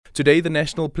Today, the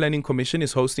National Planning Commission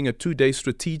is hosting a two-day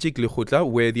strategic Lekgotla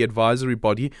where the advisory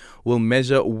body will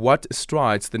measure what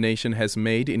strides the nation has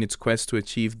made in its quest to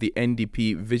achieve the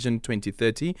NDP Vision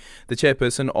 2030. The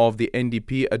chairperson of the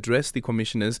NDP addressed the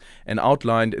commissioners and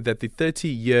outlined that the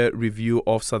 30-year review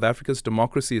of South Africa's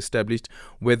democracy established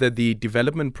whether the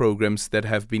development programs that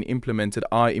have been implemented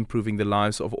are improving the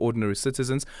lives of ordinary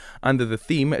citizens. Under the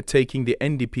theme, Taking the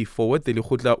NDP Forward, the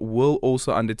Lekgotla will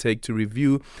also undertake to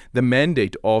review the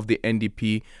mandate of the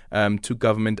NDP to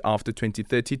government after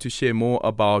 2030. To share more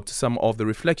about some of the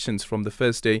reflections from the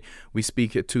first day, we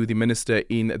speak to the Minister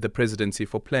in the Presidency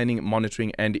for Planning,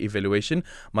 Monitoring and Evaluation,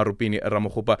 Maropene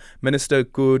Ramokgopa. Minister,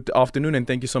 good afternoon and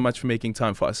thank you so much for making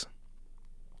time for us.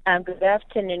 Good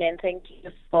afternoon and thank you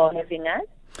for having us.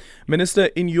 Minister,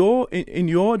 in your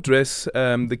address,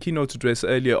 the keynote address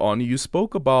earlier on, you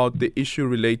spoke about the issue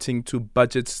relating to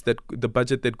the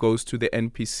budget that goes to the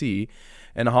NPC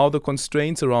and how the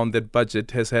constraints around that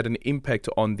budget has had an impact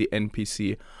on the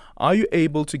NPC. Are you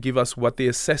able to give us what the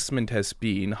assessment has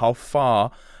been, how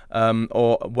far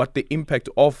or what the impact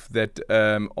of that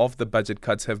of the budget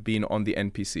cuts have been on the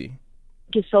NPC?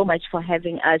 Thank you so much for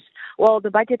having us. Well,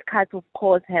 the budget cuts, of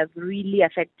course, have really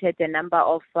affected a number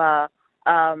of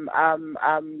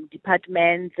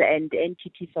departments and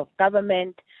entities of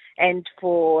government, and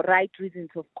for right reasons,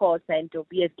 of course. And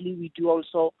obviously, we do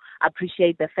also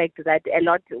appreciate the fact that a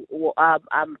lot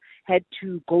had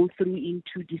to go through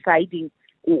into deciding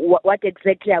what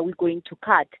exactly are we going to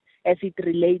cut as it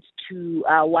relates to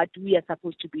what we are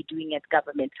supposed to be doing at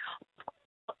government.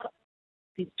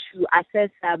 To assess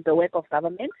the work of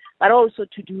government, but also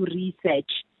to do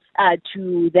research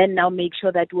to then now make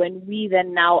sure that when we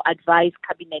then now advise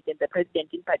cabinet and the president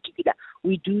in particular,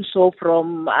 we do so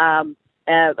from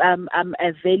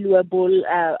valuable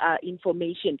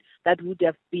information that would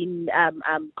have been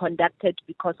conducted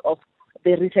because of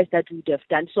the research that we would have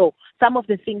done. So some of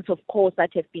the things, of course,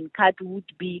 that have been cut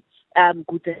would be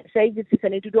goods and services,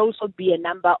 and it would also be a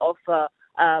number of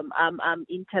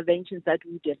interventions that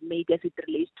we would have made as it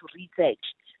relates to research.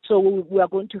 So we are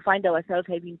going to find ourselves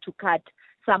having to cut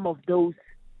some of those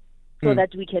so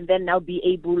that we can then now be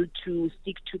able to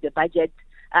stick to the budget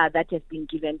that has been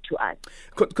given to us.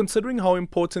 Considering how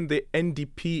important the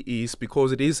NDP is,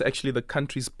 because it is actually the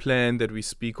country's plan that we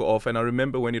speak of, and I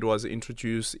remember when it was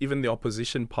introduced, even the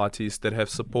opposition parties that have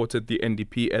supported the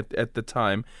NDP at the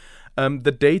time,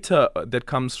 the data that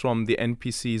comes from the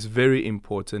NPC is very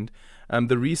important.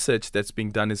 The research that's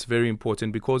being done is very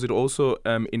important because it also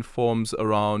informs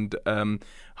around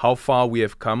how far we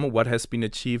have come, what has been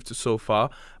achieved so far,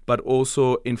 but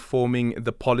also informing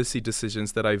the policy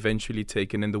decisions that are eventually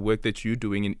taken and the work that you're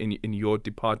doing in your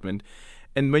department.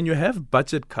 And when you have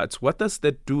budget cuts, what does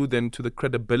that do then to the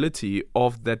credibility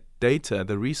of that data,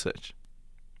 the research?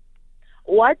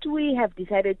 What we have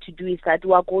decided to do is that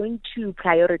we are going to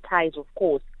prioritize, of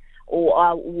course,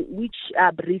 or which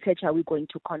research are we going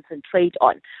to concentrate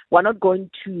on. We're not going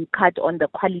to cut on the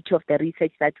quality of the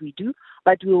research that we do,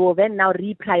 but we will then now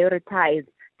reprioritize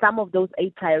some of those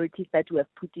 8 priorities that we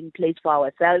have put in place for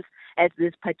ourselves as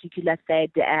this particular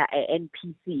said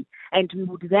NPC. And we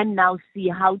would then now see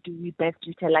how do we best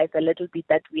utilize a little bit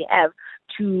that we have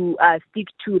to stick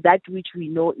to that which we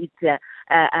know is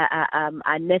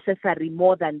necessary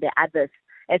more than the others,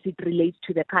 as it relates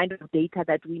to the kind of data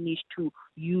that we need to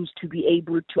use to be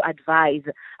able to advise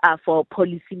for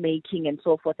policy making and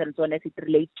so forth and so on, as it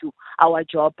relates to our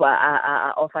job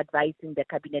of advising the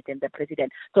cabinet and the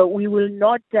president. So we will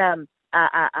not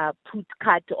put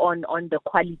cut on the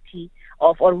quality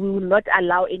of, or we will not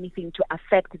allow anything to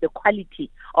affect the quality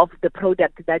of the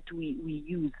product that we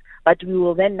use, but we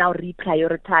will then now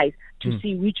reprioritize to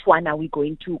see which one are we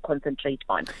going to concentrate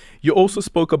on. You also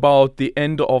spoke about the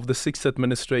end of the 6th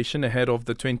administration ahead of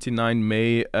the 29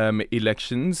 May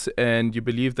elections, and you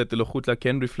believe that the Lekgotla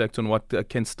can reflect on what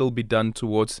can still be done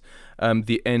towards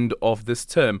the end of this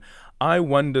term. I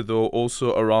wonder, though,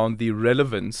 also around the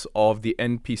relevance of the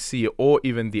NPC or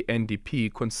even the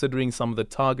NDP, considering some of the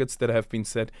targets that have been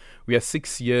set. We are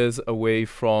 6 years away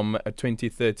from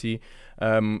 2030,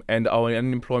 and our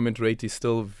unemployment rate is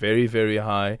still very, very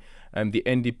high. The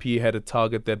NDP had a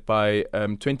target that by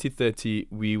 2030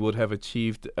 we would have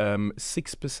achieved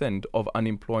 6% of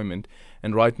unemployment,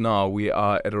 and right now we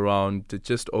are at around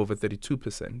just over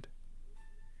 32%.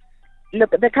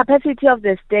 Look, the capacity of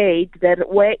the state, that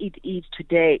where it is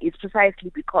today, is precisely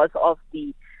because of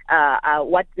the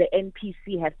what the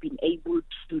NPC has been able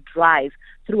to drive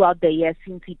throughout the year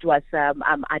since it was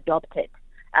adopted.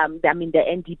 The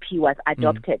NDP was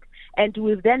adopted. And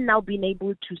we've then now been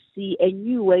able to see a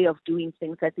new way of doing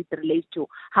things as it relates to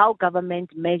how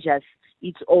government measures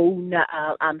its own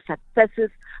successes,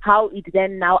 how it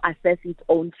then now assesses its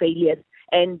own failures,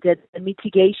 and the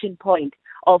mitigation point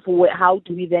of how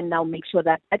do we then now make sure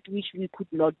that which we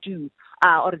could not do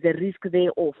or the risk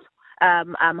thereof,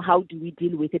 how do we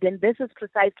deal with it? And this is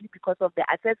precisely because of the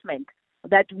assessment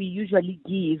that we usually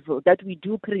give, that we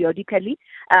do periodically.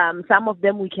 Some of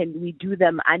them we do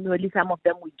them annually, some of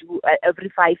them we do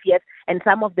every 5 years, and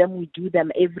some of them we do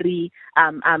them every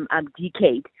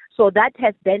decade. So that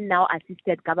has then now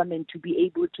assisted government to be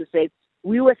able to say,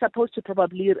 we were supposed to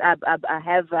probably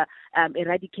have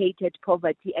eradicated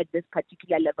poverty at this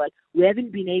particular level. We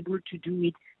haven't been able to do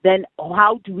it. Then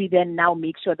how do we then now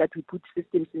make sure that we put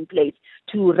systems in place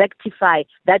to rectify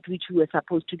that which we were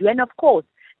supposed to do? And of course,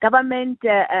 government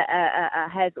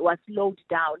was slowed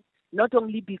down, not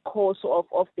only because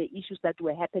of the issues that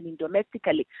were happening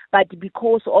domestically, but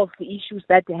because of the issues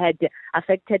that had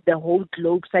affected the whole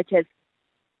globe, such as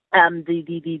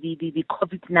the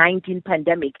COVID-19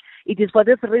 pandemic. It is for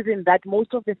this reason that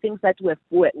most of the things that were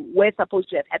supposed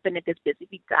to have happened at a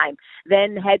specific time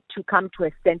then had to come to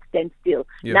a standstill.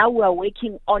 Yeah. Now we are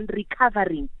working on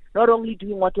recovering, not only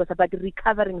doing what was, but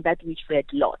recovering that which we had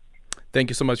lost. Thank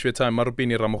you so much for your time.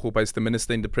 Maropene Ramokgopa is the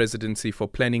Minister in the Presidency for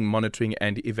Planning, Monitoring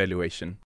and Evaluation.